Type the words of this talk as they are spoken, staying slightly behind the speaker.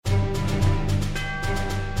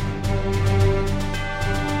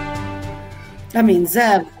I mean,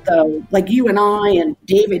 Zev, though, like you and I and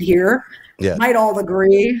David here might all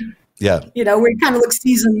agree. Yeah. You know, we kind of look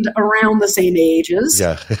seasoned around the same ages.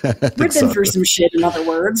 Yeah. We've been through some shit, in other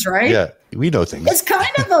words, right? Yeah. We know things. It's kind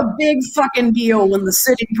of a big fucking deal when the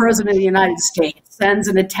sitting president of the United States sends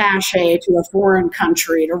an attaché to a foreign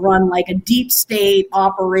country to run like a deep state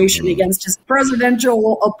operation against his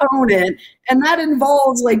presidential opponent. And that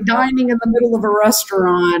involves like dining in the middle of a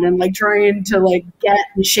restaurant and like trying to like get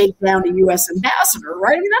and shake down a U.S. ambassador,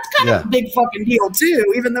 right? I mean, that's kind of a big fucking deal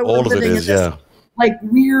too, even though we're living in this like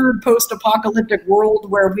weird post-apocalyptic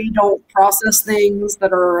world where we don't process things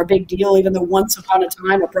that are a big deal, even though once upon a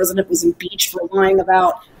time a president was impeached for lying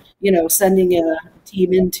about, you know, sending a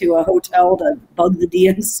team into a hotel to bug the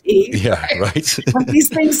DNC. Yeah, right. But these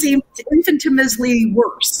things seem infinitesimally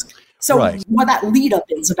worse. So what that lead up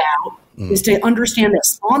is about is to understand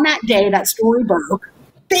this. On that day, that story broke.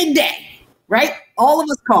 Big day, right? All of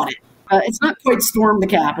us caught it. It's not quite stormed the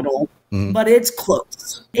Capitol, but it's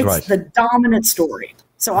close. It's the dominant story.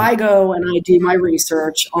 So I go and I do my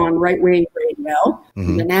research on right-wing radio,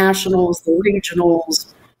 the nationals, the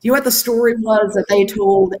regionals. Do you know what the story was that they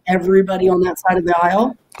told everybody on that side of the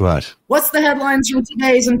aisle? Right. What's the headlines from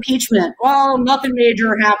today's impeachment? Well, nothing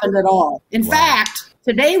major happened at all. In fact,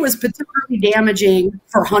 today was particularly damaging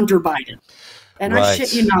for Hunter Biden. And I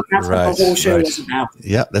shit you not, that's what the whole show is about.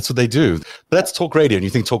 Yeah, that's what they do. But that's talk radio, and you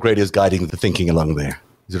think talk radio is guiding the thinking along there?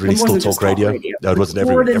 Is it really still talk radio? No, it wasn't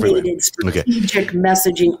everywhere. Coordinated strategic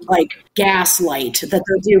messaging, like gaslight that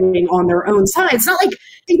they're doing on their own side. It's not like,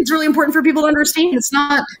 I think it's really important for people to understand. It's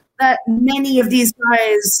not that many of these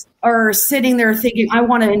guys are sitting there thinking, I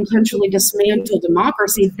want to intentionally dismantle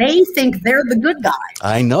democracy. They think they're the good guy.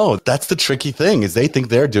 I know. That's the tricky thing, is they think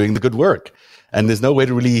they're doing the good work. And there's no way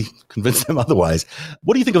to really convince them otherwise.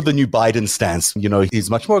 What do you think of the new Biden stance? You know, he's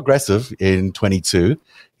much more aggressive in 22.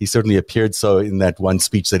 He certainly appeared so in that one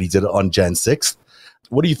speech that he did on Jan 6th.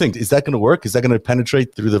 What do you think? Is that going to work? Is that going to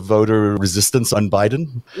penetrate through the voter resistance on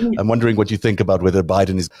Biden? I'm wondering what you think about whether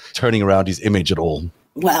Biden is turning around his image at all.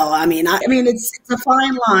 Well, I mean, it's a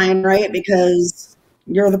fine line, right? Because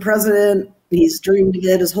you're the president. He's dreamed of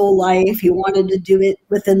it his whole life. He wanted to do it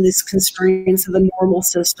within these constraints of the normal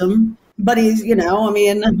system. But he's, you know, I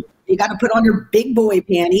mean, you got to put on your big boy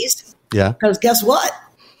panties. Yeah. Because guess what?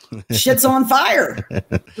 Shit's on fire,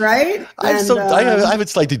 right? I have a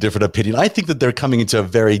slightly different opinion. I think that they're coming into a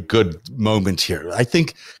very good moment here. I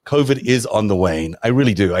think COVID is on the wane. I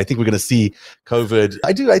really do. I think we're going to see COVID.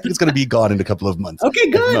 I think it's going to be gone in a couple of months.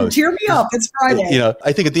 Okay, good. Cheer me up. It's Friday. You know,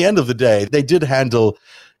 I think at the end of the day, they did handle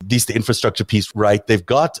at least the infrastructure piece right. They've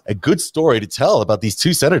got a good story to tell about these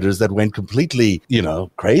two senators that went completely, you know,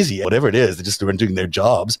 crazy, whatever it is. They just weren't doing their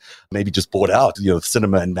jobs, maybe just bought out, you know,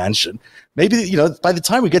 cinema and mansion. Maybe, you know, by the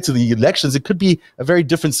time we get to the elections, it could be a very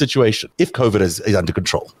different situation if COVID is under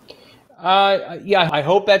control. Yeah, I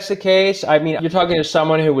hope that's the case. I mean, you're talking to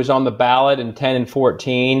someone who was on the ballot in 10 and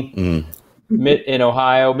 14 in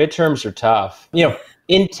Ohio. Midterms are tough. You know,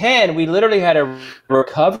 in 10, we literally had a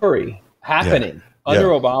recovery happening. Under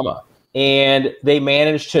Obama. And they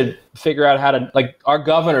managed to figure out how to, like our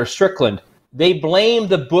governor, Strickland, they blamed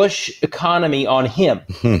the Bush economy on him.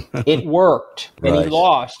 It worked. And he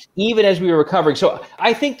lost, even as we were recovering. So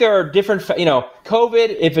I think there are different, you know,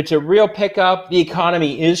 COVID, if it's a real pickup, the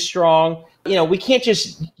economy is strong. You know, we can't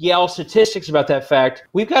just yell statistics about that fact.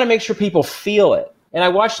 We've got to make sure people feel it. And I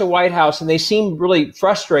watched the White House and they seem really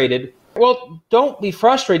frustrated. Well, don't be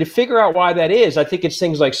frustrated. Figure out why that is. I think it's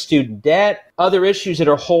things like student debt, other issues that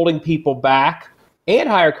are holding people back, and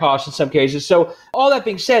higher costs in some cases. So all that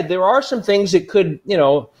being said, there are some things that could, you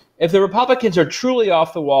know, if the Republicans are truly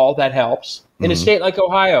off the wall, that helps. In a state like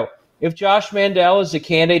Ohio, if Josh Mandel is a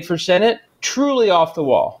candidate for Senate, truly off the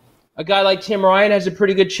wall. A guy like Tim Ryan has a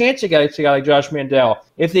pretty good chance against a guy like Josh Mandel.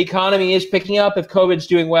 If the economy is picking up, if COVID's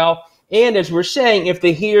doing well, and as we're saying, if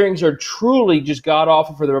the hearings are truly just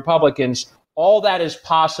god-awful for the Republicans, all that is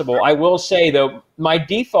possible. I will say, though, my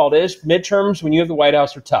default is midterms when you have the White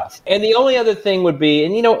House are tough. And the only other thing would be,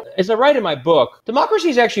 and you know, as I write in my book, democracy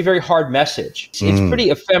is actually a very hard message. It's pretty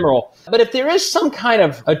ephemeral. But if there is some kind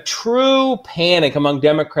of a true panic among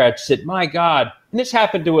Democrats that, my God, and this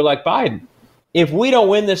happened to elect Biden, if we don't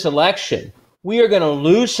win this election, we are going to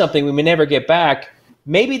lose something we may never get back.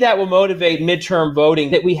 Maybe that will motivate midterm voting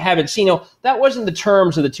that we haven't seen. No, that wasn't the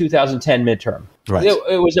terms of the 2010 midterm. Right.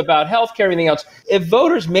 It was about healthcare, everything else. If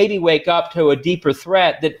voters maybe wake up to a deeper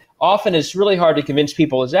threat that often is really hard to convince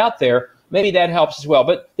people is out there, maybe that helps as well.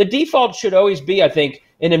 But the default should always be, I think,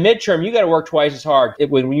 in a midterm, you got to work twice as hard.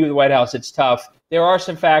 When you're in the White House, it's tough. There are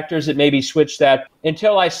some factors that maybe switch that.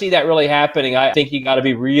 Until I see that really happening, I think you got to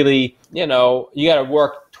be really, you know, you got to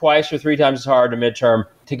work twice or three times as hard in a midterm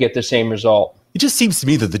to get the same result. It just seems to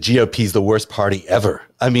me that the GOP is the worst party ever.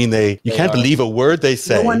 I mean, you can't believe a word they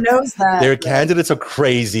say. No one knows that. Their candidates are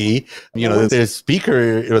crazy. Their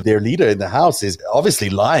speaker, or their leader in the House is obviously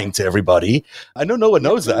lying to everybody. I know no one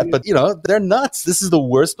knows that, but, they're nuts. This is the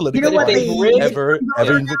worst political party ever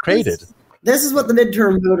created. This is what the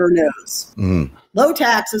midterm voter knows. Low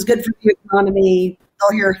tax is good for the economy.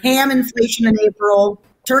 They'll hear ham inflation in April,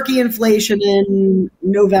 turkey inflation in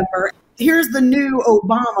November. Here's the new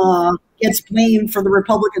Obama gets blamed for the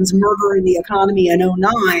Republicans murdering the economy in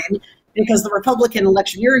 2009 because the Republican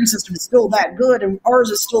electioneering system is still that good and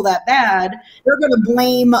ours is still that bad. They're going to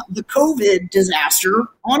blame the COVID disaster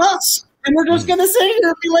on us. And we're just going to sit here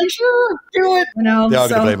and be like, sure, do it. They are going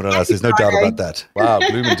to blame it on us. There's no doubt about that. Wow,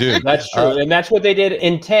 gloom and doom. That's true. And that's what they did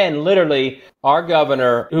in 10. Literally, our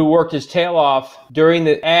governor, who worked his tail off during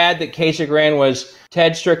the ad that Kasich ran, was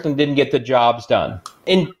Ted Strickland didn't get the jobs done.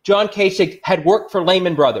 And John Kasich had worked for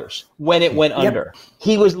Lehman Brothers when it went under.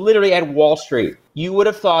 He was literally at Wall Street. You would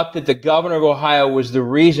have thought that the governor of Ohio was the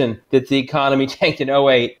reason that the economy tanked in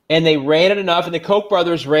 2008. And they ran it enough. And the Koch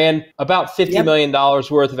brothers ran about $50 million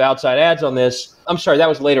worth of outside ads on this. I'm sorry, that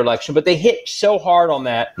was a later election. But they hit so hard on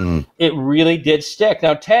that, it really did stick.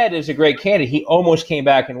 Now, Ted is a great candidate. He almost came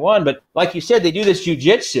back and won. But like you said, they do this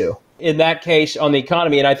jujitsu in that case on the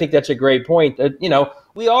economy. And I think that's a great point.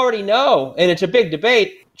 We already know, and it's a big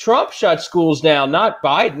debate, Trump shut schools down, not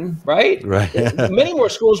Biden, right? Right. Many more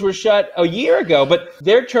schools were shut a year ago, but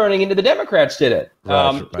they're turning into the Democrats did it.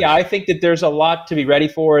 Right. Yeah, I think that there's a lot to be ready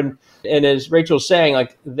for. And as Rachel's saying,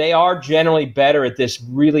 they are generally better at this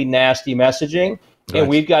really nasty messaging. Right. And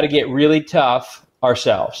we've got to get really tough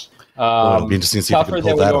ourselves. It'll be interesting to see tougher if we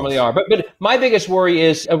can pull than we that normally off. are. But my biggest worry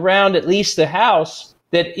is around at least the House,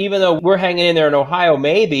 that even though we're hanging in there in Ohio,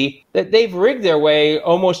 maybe, that they've rigged their way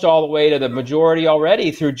almost all the way to the majority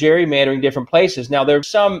already through gerrymandering different places. Now, there's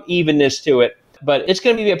some evenness to it, but it's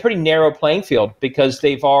going to be a pretty narrow playing field because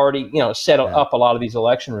they've already, set up a lot of these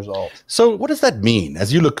election results. So what does that mean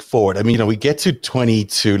as you look forward? I mean, we get to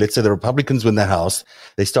 22, let's say the Republicans win the House,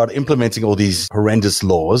 they start implementing all these horrendous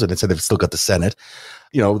laws, and let's say they've still got the Senate.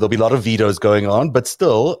 There'll be a lot of vetoes going on, but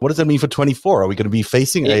still, what does that mean for 24? Are we going to be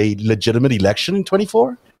facing a legitimate election in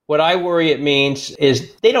 24? What I worry it means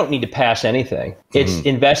is they don't need to pass anything. It's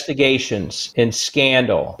investigations and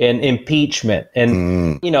scandal and impeachment.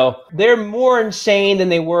 And, they're more insane than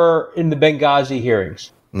they were in the Benghazi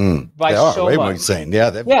hearings. By they are so way much. more insane. Yeah.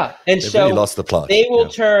 And they've so really lost the plot. They will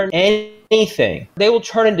turn anything. They will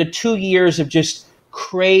turn into 2 years of just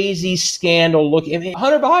crazy scandal.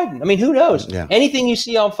 Hunter Biden. I mean, who knows? Yeah. Anything you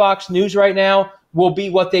see on Fox News right now will be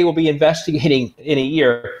what they will be investigating in a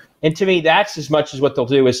year. And to me, that's as much as what they'll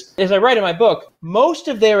do is, as I write in my book, most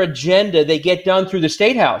of their agenda they get done through the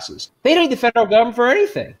state houses. They don't need the federal government for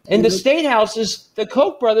anything. In the state houses, the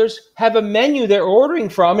Koch brothers have a menu they're ordering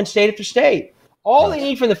from in state after state. All they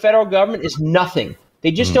need from the federal government is nothing.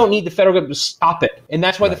 They just don't need the federal government to stop it. And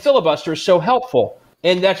that's why the filibuster is so helpful.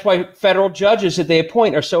 And that's why federal judges that they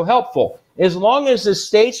appoint are so helpful. As long as the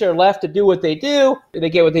states are left to do what they do, they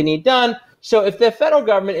get what they need done. So if the federal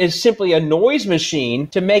government is simply a noise machine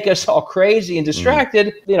to make us all crazy and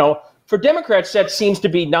distracted, for Democrats, that seems to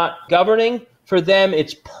be not governing. For them,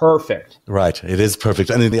 it's perfect. Right. It is perfect.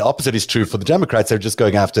 And then the opposite is true for the Democrats. They're just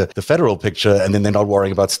going after the federal picture, and then they're not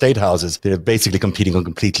worrying about state houses. They're basically competing on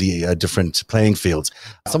completely different playing fields.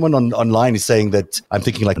 Someone online is saying that I'm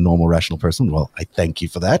thinking like a normal, rational person. Well, I thank you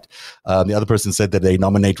for that. The other person said that they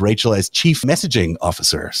nominate Rachel as chief messaging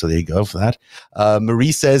officer. So there you go for that.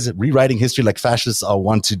 Marie says rewriting history like fascists are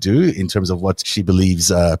want to do in terms of what she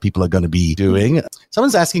believes people are going to be doing.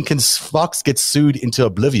 Someone's asking, can Fox get sued into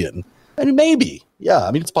oblivion? And maybe, yeah.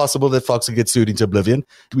 I mean, it's possible that Fox could get sued into oblivion.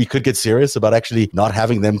 We could get serious about actually not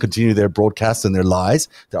having them continue their broadcasts and their lies.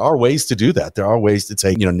 There are ways to do that. There are ways to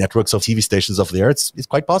take, networks of TV stations off the air. It's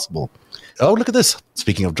quite possible. Oh, look at this.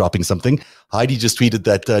 Speaking of dropping something, Heidi just tweeted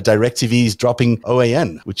that DirecTV is dropping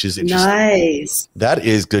OAN, which is interesting. Nice. That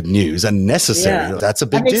is good news and necessary. Yeah. That's a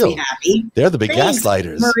big that makes deal. Me happy. They're the big Thanks,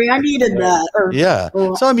 gaslighters. Marie, I needed that.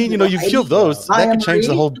 So, I mean, you feel those. That could change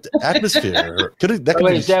the whole atmosphere.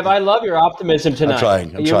 Deb, I love your optimism tonight.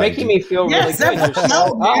 I'm You're making me feel really good.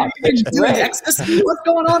 Ecstasy. What's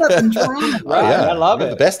going on up in Toronto? Right, I love it.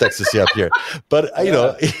 The best ecstasy up here. But,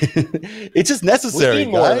 it's just necessary,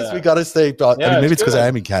 guys. We got to stay. Maybe it's because I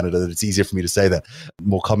am in Canada that it's easier for me to say that.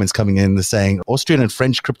 More comments coming in saying Austrian and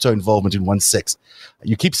French crypto involvement in 1/6.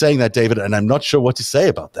 You keep saying that, David, and I'm not sure what to say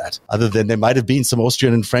about that, other than there might have been some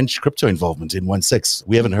Austrian and French crypto involvement in 1/6.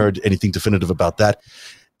 We haven't heard anything definitive about that.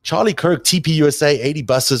 Charlie Kirk, TP USA, 80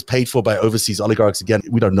 buses paid for by overseas oligarchs. Again,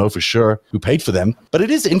 we don't know for sure who paid for them. But it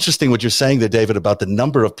is interesting what you're saying there, David, about the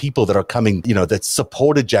number of people that are coming, that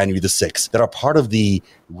supported January the 6th, that are part of the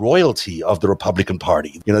royalty of the Republican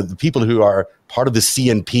Party. The people who are part of the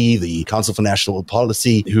CNP, the Council for National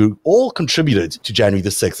Policy, who all contributed to January the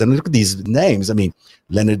 6th. And look at these names. I mean,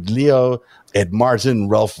 Leonard Leo, Ed Martin,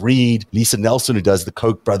 Ralph Reed, Lisa Nelson, who does the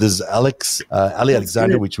Koch brothers, Ali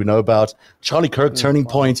Alexander, which we know about, Charlie Kirk, Turning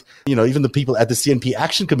Point, even the people at the CNP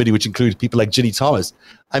Action Committee, which include people like Ginny Thomas.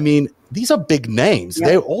 I mean, these are big names.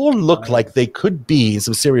 They all look like they could be in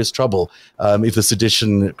some serious trouble if the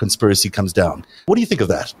sedition conspiracy comes down. What do you think of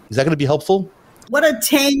that? Is that going to be helpful? What a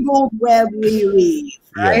tangled web we weave,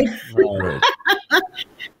 right? Yeah, right.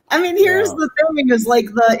 I mean, here's the thing is like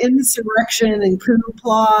the insurrection and coup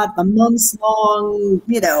plot, the months-long,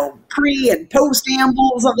 pre- and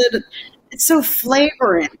post-ambles of it. It's so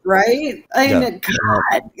flagrant, right? I mean,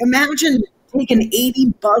 God, imagine taking 80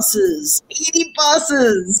 buses. 80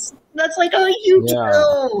 buses! That's like a huge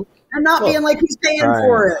bill. And not being like, who's paying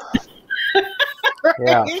for it? Right?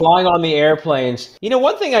 Yeah, flying on the airplanes.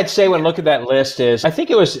 One thing I'd say when I look at that list is, I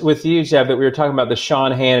think it was with you, Zev, that we were talking about the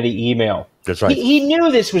Sean Hannity email. That's right. He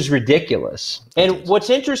knew this was ridiculous. And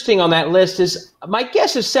what's interesting on that list is, my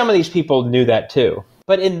guess is some of these people knew that too.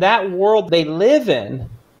 But in that world they live in,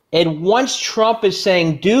 and once Trump is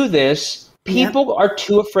saying do this, people are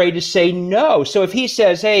too afraid to say no. So if he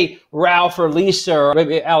says, hey, Ralph or Lisa, or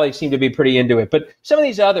maybe Ali seemed to be pretty into it, but some of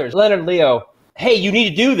these others, Leonard Leo, hey, you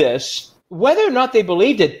need to do this. Whether or not they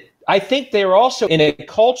believed it, I think they're also in a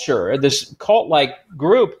culture, this cult-like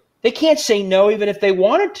group, they can't say no even if they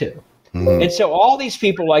wanted to. Mm-hmm. And so all these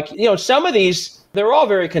people, some of these, they're all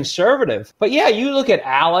very conservative. But you look at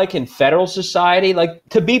ALEC and Federal Society,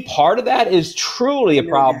 to be part of that is truly a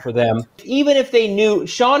problem for them. Even if they knew,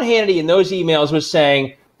 Sean Hannity in those emails was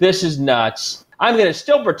saying, this is nuts. I'm going to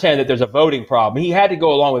still pretend that there's a voting problem. He had to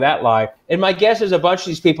go along with that lie. And my guess is a bunch of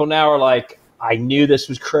these people now are like, I knew this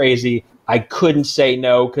was crazy. I couldn't say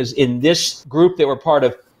no, because in this group that we're part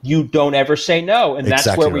of, you don't ever say no. And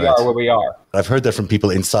that's where we are where we are. I've heard that from people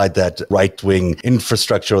inside that right-wing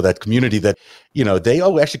infrastructure or that community that, they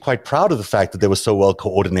are actually quite proud of the fact that they were so well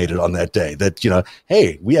coordinated on that day that,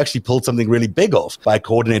 hey, we actually pulled something really big off by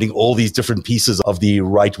coordinating all these different pieces of the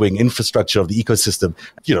right-wing infrastructure of the ecosystem.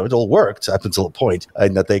 It all worked up until a point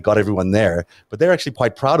and that they got everyone there. But they're actually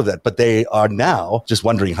quite proud of that. But they are now just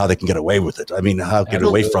wondering how they can get away with it. I mean, how get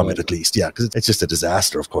away from it at least. Yeah, because it's just a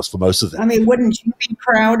disaster, of course, for most of them. I mean, wouldn't you be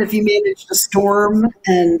proud if you managed to storm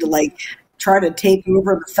and try to take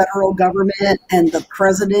over the federal government and the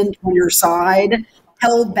president on your side,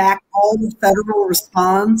 held back all the federal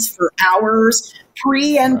response for hours,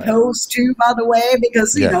 pre and post too, by the way,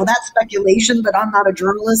 because, that's speculation, but I'm not a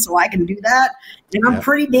journalist, so I can do that. And I'm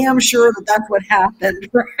pretty damn sure that that's what happened,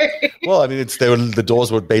 right? Well, I mean, the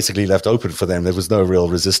doors were basically left open for them. There was no real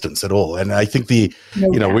resistance at all. And I think we're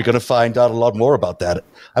going to find out a lot more about that.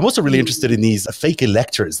 I'm also really interested in these fake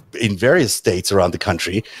electors in various states around the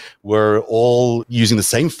country were all using the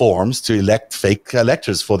same forms to elect fake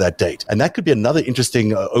electors for that date. And that could be another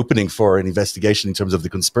interesting opening for an investigation in terms of the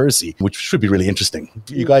conspiracy, which should be really interesting.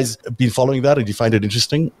 You guys been following that? And do you find it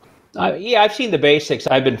interesting? I've seen the basics.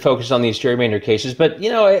 I've been focused on these gerrymander cases. But,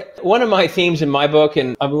 one of my themes in my book,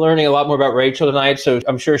 and I'm learning a lot more about Rachel tonight, so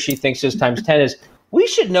I'm sure she thinks this times 10, is we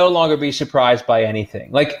should no longer be surprised by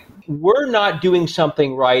anything. We're not doing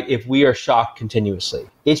something right if we are shocked continuously.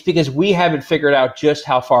 It's because we haven't figured out just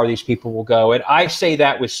how far these people will go. And I say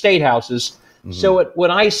that with state houses. Mm-hmm. So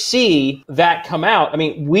when I see that come out, I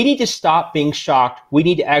mean, we need to stop being shocked. We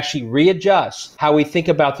need to actually readjust how we think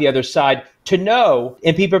about the other side to know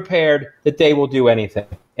and be prepared that they will do anything.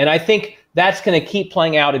 And I think that's going to keep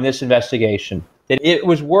playing out in this investigation, that it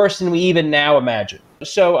was worse than we even now imagine.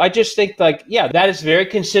 So I just think that is very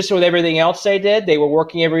consistent with everything else they did. They were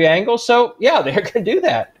working every angle. So they're going to do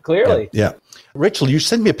that, clearly. Yeah. Rachel, you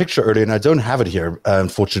sent me a picture earlier, and I don't have it here,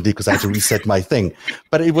 unfortunately, because I had to reset my thing.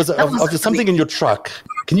 But it was of something in your truck.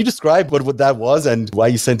 Can you describe what that was and why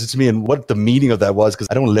you sent it to me and what the meaning of that was? Because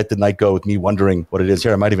I don't want to let the night go with me wondering what it is.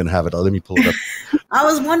 Here, I might even have it. Let me pull it up. I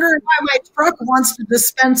was wondering why my truck wants to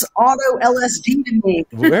dispense auto LSD to me.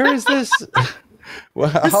 Where is this?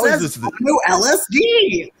 How is this? Auto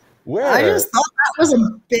LSD. Where? I just thought That was a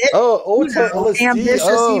bit ambitious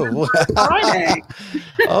even for Friday.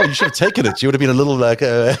 Oh, you should have taken it. You would have been a little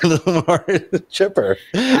more chipper.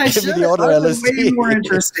 I should have. That was way more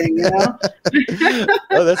interesting, you know?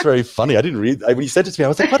 Oh, that's very funny. I didn't read. When you sent it to me, I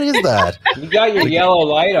was like, what is that? You got your yellow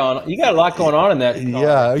light on. You got a lot going on in that car.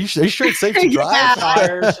 Yeah. Are you sure it's safe to drive?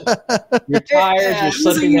 Your tires, you're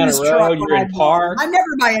slipping down a road, you're in park. I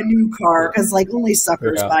never buy a new car because only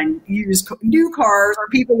suckers buy new cars or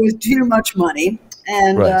people with too much money.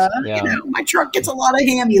 And, my truck gets a lot of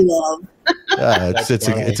hammy love.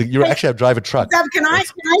 You actually drive a truck. Can I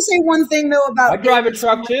say one thing, though, about... I drive a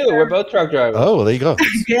truck, too. We're both truck drivers. Oh, well, there you go.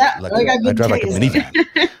 Yeah. I drive like a minivan.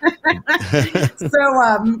 So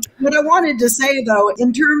what I wanted to say, though,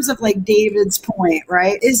 in terms of David's point,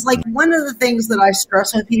 right, is one of the things that I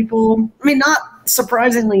stress with people, I mean, not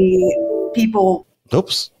surprisingly, people...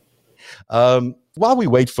 Oops. While we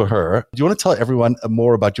wait for her, do you want to tell everyone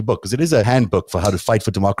more about your book? Because it is a handbook for how to fight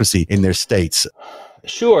for democracy in their states.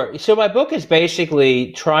 Sure. So my book is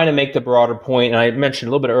basically trying to make the broader point, and I mentioned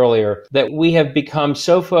a little bit earlier, that we have become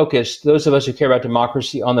so focused, those of us who care about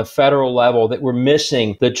democracy on the federal level, that we're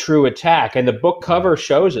missing the true attack. And the book cover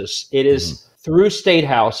shows us it is through state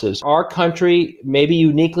houses. Our country, maybe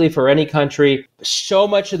uniquely for any country, so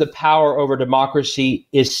much of the power over democracy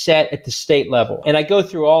is set at the state level. And I go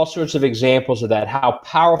through all sorts of examples of that, how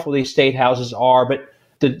powerful these state houses are, but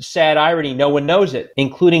the sad irony, no one knows it,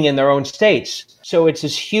 including in their own states. So it's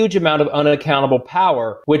this huge amount of unaccountable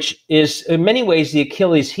power, which is in many ways the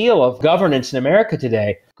Achilles heel of governance in America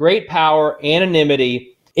today. Great power, anonymity.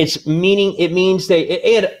 It means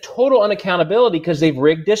they add total unaccountability because they've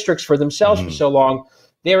rigged districts for themselves for so long.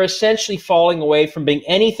 They're essentially falling away from being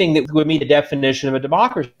anything that would meet the definition of a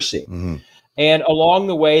democracy. And along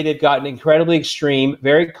the way, they've gotten incredibly extreme,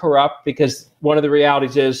 very corrupt, because one of the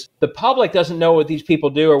realities is the public doesn't know what these people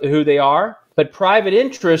do or who they are, but private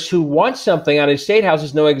interests who want something out of state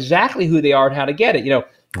houses know exactly who they are and how to get it.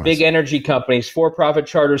 Big energy companies, for-profit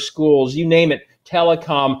charter schools, you name it,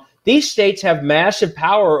 telecom. These states have massive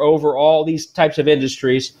power over all these types of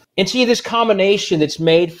industries. And see this combination that's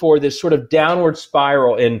made for this sort of downward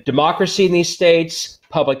spiral in democracy in these states,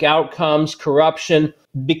 public outcomes, corruption,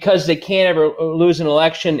 because they can't ever lose an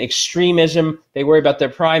election, extremism, they worry about their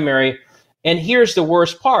primary. And here's the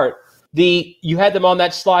worst part. You had them on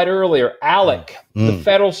that slide earlier, ALEC, the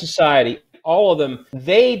Federal Society, all of them,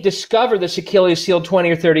 they discovered this Achilles heel 20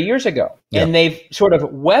 or 30 years ago. Yep. And they've sort of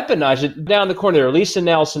weaponized it. Down the corner there, Lisa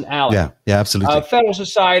Nelson, ALEC. Yeah, absolutely. Federal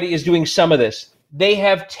Society is doing some of this. They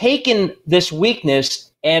have taken this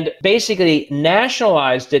weakness and basically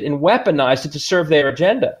nationalized it and weaponized it to serve their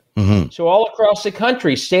agenda. So all across the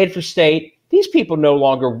country, state for state, these people no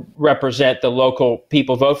longer represent the local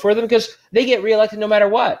people vote for them because they get reelected no matter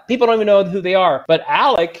what. People don't even know who they are. But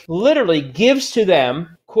ALEC literally gives to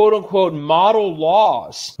them, quote unquote, model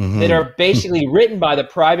laws that are basically written by the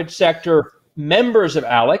private sector members of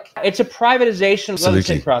ALEC. It's a privatization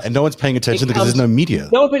process. And no one's paying attention because there's no media.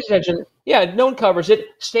 No one pays attention. Yeah, no one covers it.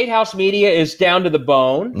 State House media is down to the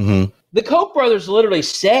bone. The Koch brothers literally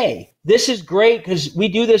say, this is great because we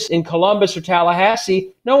do this in Columbus or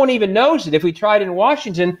Tallahassee. No one even knows it. If we tried in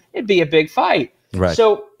Washington, it'd be a big fight. Right.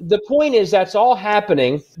 So the point is that's all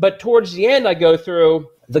happening. But towards the end, I go through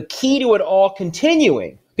the key to it all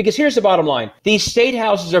continuing. Because here's the bottom line. These state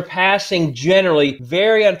houses are passing generally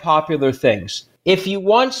very unpopular things. If you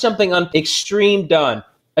want something extreme done,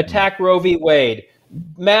 attack Roe v. Wade,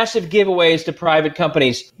 massive giveaways to private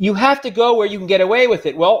companies, you have to go where you can get away with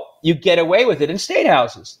it. Well, you get away with it in state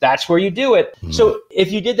houses. That's where you do it. So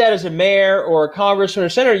if you did that as a mayor or a congressman or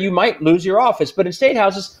senator, you might lose your office. But in state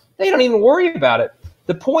houses, they don't even worry about it.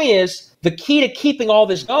 The point is, the key to keeping all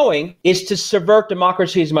this going is to subvert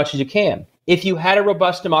democracy as much as you can. If you had a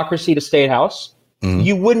robust democracy to state house,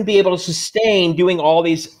 you wouldn't be able to sustain doing all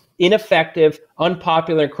these ineffective,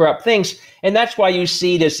 unpopular, and corrupt things. And that's why you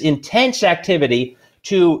see this intense activity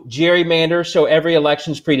to gerrymander, so every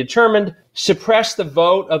election's predetermined, suppress the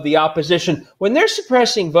vote of the opposition. When they're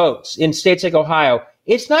suppressing votes in states like Ohio,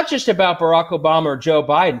 it's not just about Barack Obama or Joe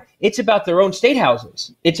Biden. It's about their own state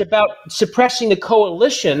houses. It's about suppressing the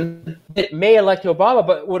coalition that may elect Obama,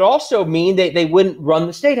 but would also mean that they wouldn't run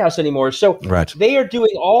the state house anymore. So They are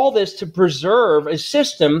doing all this to preserve a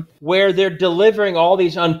system where they're delivering all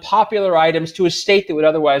these unpopular items to a state that would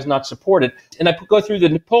otherwise not support it. And I go through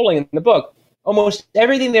the polling in the book. Almost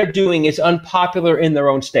everything they're doing is unpopular in their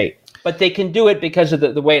own state. But they can do it because of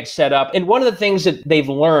the way it's set up. And one of the things that they've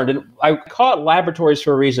learned, and I call it laboratories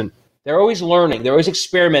for a reason, they're always learning, they're always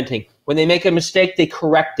experimenting. When they make a mistake, they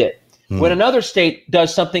correct it. When another state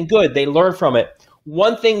does something good, they learn from it.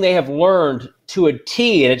 one thing they have learned to a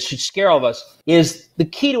T, and it should scare all of us, is the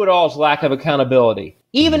key to it all is lack of accountability.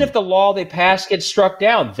 Even if the law they pass gets struck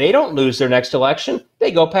down, they don't lose their next election.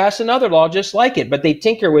 They go pass another law just like it, but they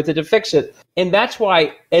tinker with it to fix it. And that's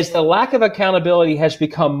why, as the lack of accountability has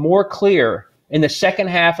become more clear in the second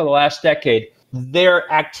half of the last decade, their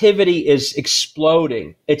activity is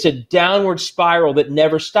exploding. It's a downward spiral that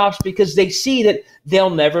never stops because they see that they'll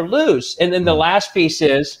never lose. And then the last piece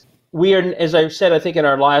is, we are, as I said, I think in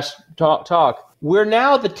our last talk, we're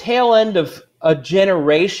now at the tail end of a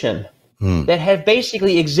generation that have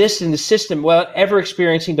basically existed in the system without ever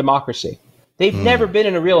experiencing democracy. They've never been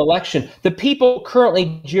in a real election. The people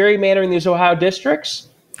currently gerrymandering these Ohio districts,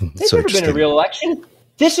 they've never been in a real election.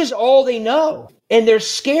 This is all they know. And they're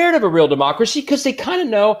scared of a real democracy because they kind of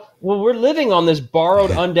know, well, we're living on this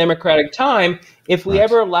borrowed, undemocratic time. If we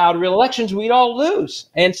ever allowed real elections, we'd all lose.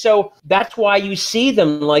 And so that's why you see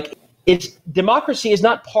them like, democracy is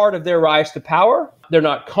not part of their rise to power. They're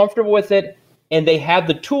not comfortable with it. And they have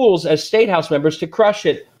the tools as state house members to crush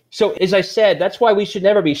it. So as I said, that's why we should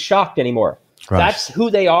never be shocked anymore. Right. That's who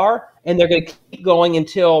they are. And they're going to keep going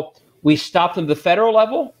until we stop them at the federal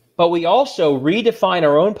level. But we also redefine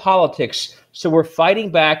our own politics. So we're fighting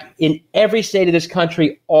back in every state of this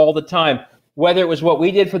country all the time, whether it was what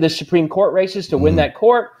we did for the Supreme Court races to win that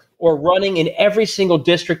court, or running in every single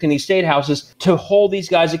district in these state houses to hold these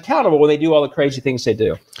guys accountable when they do all the crazy things they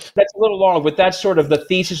do. That's a little long, but that's sort of the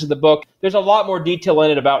thesis of the book. There's a lot more detail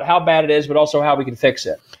in it about how bad it is, but also how we can fix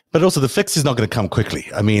it. But also the fix is not going to come quickly.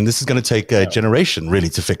 I mean, this is going to take a generation really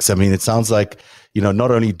to fix. I mean, it sounds like,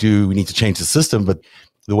 not only do we need to change the system, but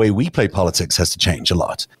the way we play politics has to change a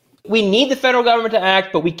lot. We need the federal government to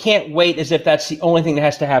act, but we can't wait as if that's the only thing that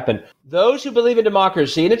has to happen. Those who believe in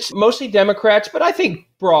democracy, and it's mostly Democrats, but I think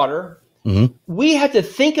broader, we have to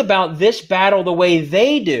think about this battle the way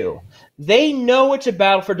they do. They know it's a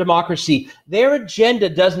battle for democracy. Their agenda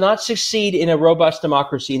does not succeed in a robust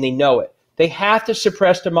democracy, and they know it. They have to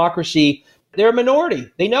suppress democracy. They're a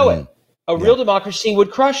minority. They know it. A real democracy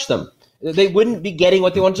would crush them. They wouldn't be getting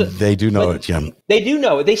what they want to. They do know it, yeah. They do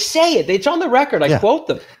know it. They say it. It's on the record. I quote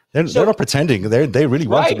them. They're not pretending. They really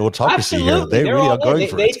want an autocracy here. They really are going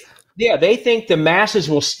for it. Yeah, they think the masses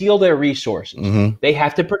will steal their resources. They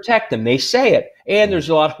have to protect them. They say it. And there's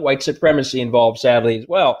a lot of white supremacy involved, sadly, as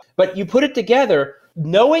well. But you put it together,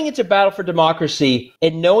 knowing it's a battle for democracy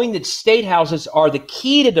and knowing that state houses are the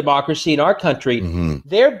key to democracy in our country,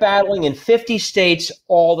 they're battling in 50 states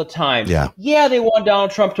all the time. Yeah, they want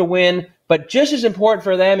Donald Trump to win, but just as important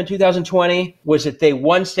for them in 2020 was that they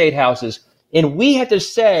won state houses. And we had to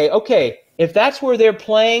say, okay, if that's where they're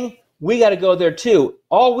playing, we got to go there too.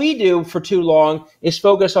 All we do for too long is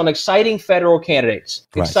focus on exciting federal candidates,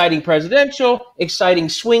 exciting presidential, exciting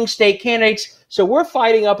swing state candidates. So we're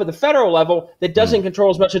fighting up at the federal level that doesn't control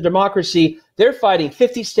as much of democracy. They're fighting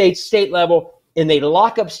 50 states, state level, and they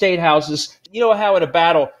lock up state houses. You know how in a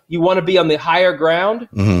battle you want to be on the higher ground?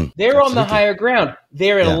 They're on the higher ground.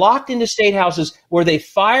 They're locked into state houses where they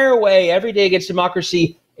fire away every day against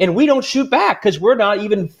democracy. And we don't shoot back because we're not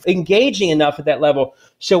even engaging enough at that level.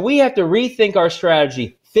 So we have to rethink our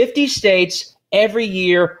strategy. 50 states every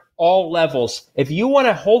year, all levels. If you want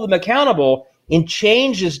to hold them accountable and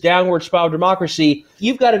change this downward spiral of democracy,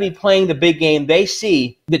 you've got to be playing the big game they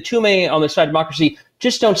see that too many on the side of democracy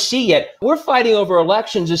just don't see yet. We're fighting over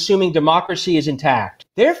elections assuming democracy is intact.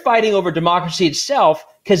 They're fighting over democracy itself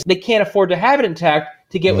because they can't afford to have it intact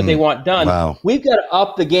to get what they want done. Wow. We've got to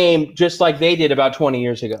up the game just like they did about 20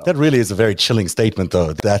 years ago. That really is a very chilling statement,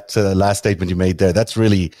 though. That last statement you made there, that's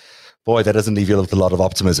really, boy, that doesn't leave you with a lot of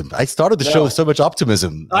optimism. I started the show with so much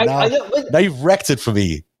optimism. Now you've wrecked it for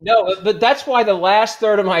me. No, but that's why the last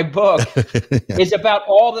third of my book is about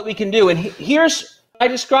all that we can do. And I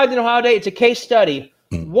described in Ohio Day, it's a case study.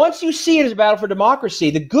 Once you see it as a battle for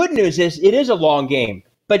democracy, the good news is it is a long game.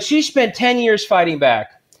 But she spent 10 years fighting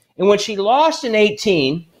back. And when she lost in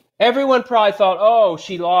 18, everyone probably thought, oh,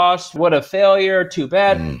 she lost. What a failure. Too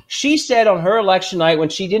bad. She said on her election night, when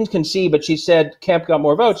she didn't concede, but she said Kemp got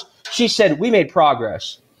more votes, she said, we made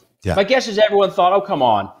progress. My guess is everyone thought, oh, come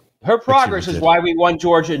on. Her progress is why we won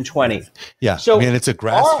Georgia in 20. Yeah, so I mean, it's a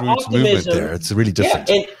grassroots movement there. It's really different.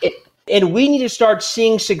 Yeah, and we need to start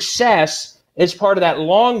seeing success as part of that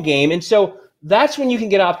long game. And so that's when you can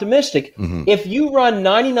get optimistic. If you run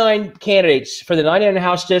 99 candidates for the 99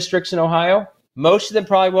 House districts in Ohio, most of them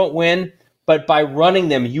probably won't win, but by running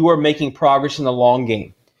them, you are making progress in the long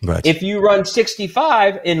game. Right. If you run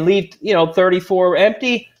 65 and leave 34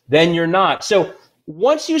 empty, then you're not. So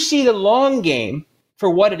once you see the long game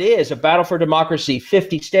for what it is, a battle for democracy,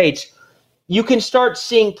 50 states, you can start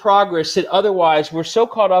seeing progress that otherwise we're so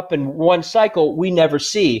caught up in one cycle we never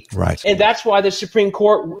see. Right. And that's why the Supreme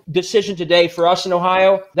Court decision today for us in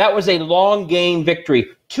Ohio, that was a long game victory.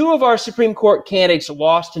 2 of our Supreme Court candidates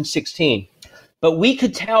lost in 16, but we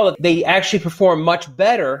could tell that they actually performed much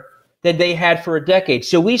better than they had for a decade.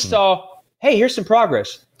 So we saw, hey, here's some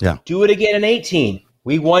progress. Yeah. Do it again in 18.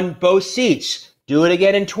 We won both seats. Do it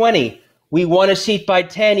again in 20. We won a seat by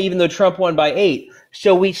 10, even though Trump won by 8.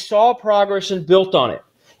 So we saw progress and built on it.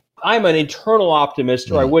 I'm an eternal optimist,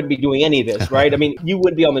 or I wouldn't be doing any of this, right? I mean, you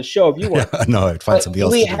wouldn't be on the show if you weren't. No, I'd find something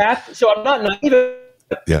else to do. So I'm not naive.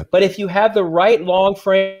 Yeah. But if you have the right long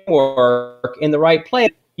framework and the right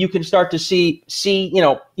plan, you can start to see,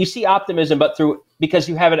 you see optimism, but because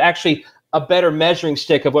you have it actually a better measuring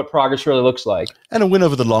stick of what progress really looks like. And a win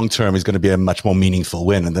over the long term is going to be a much more meaningful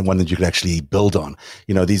win, and then one that you can actually build on.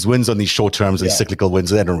 These wins on these short terms, these cyclical wins,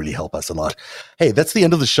 they don't really help us a lot. Hey, that's the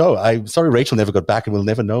end of the show. I'm sorry Rachel never got back, and we'll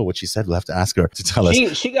never know what she said. We'll have to ask her to tell us.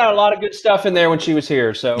 She got a lot of good stuff in there when she was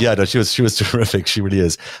here. So yeah, no, she was terrific. She really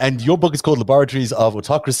is. And your book is called Laboratories of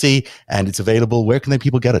Autocracy, and it's available. Where can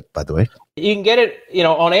people get it, by the way? You can get it,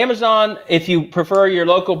 on Amazon. If you prefer your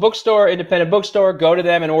local bookstore, independent bookstore, go to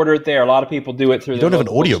them and order it there. A lot of people do it through You don't have an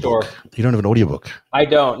audiobook. You don't have an audiobook. I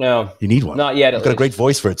don't, no. You need one. Not yet. You've got a great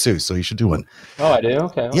voice for it too, so you should do one. Oh, I do?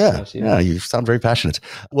 Okay. Yeah, you sound very passionate.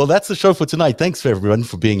 Well, that's the show for tonight. Thanks for everyone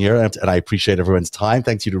for being here, and I appreciate everyone's time.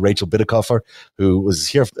 Thanks you to Rachel Bitecofer, who was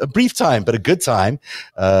here for a brief time, but a good time,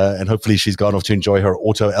 and hopefully she's gone off to enjoy her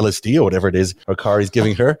auto LSD or whatever it is her car is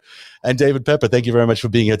giving her. And David Pepper, thank you very much for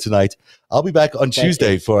being here tonight. I'll be back on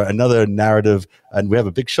Tuesday for another narrative, and we have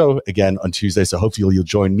a big show again on Tuesday, so hopefully you'll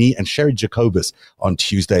join me and Sherry Jacobus on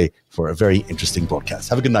Tuesday for a very interesting broadcast.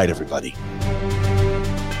 Have a good night, everybody.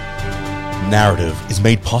 Narrative is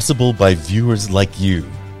made possible by viewers like you.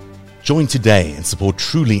 Join today and support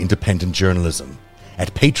truly independent journalism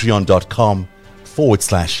at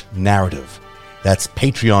patreon.com/narrative. That's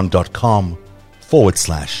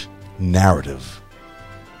patreon.com/narrative.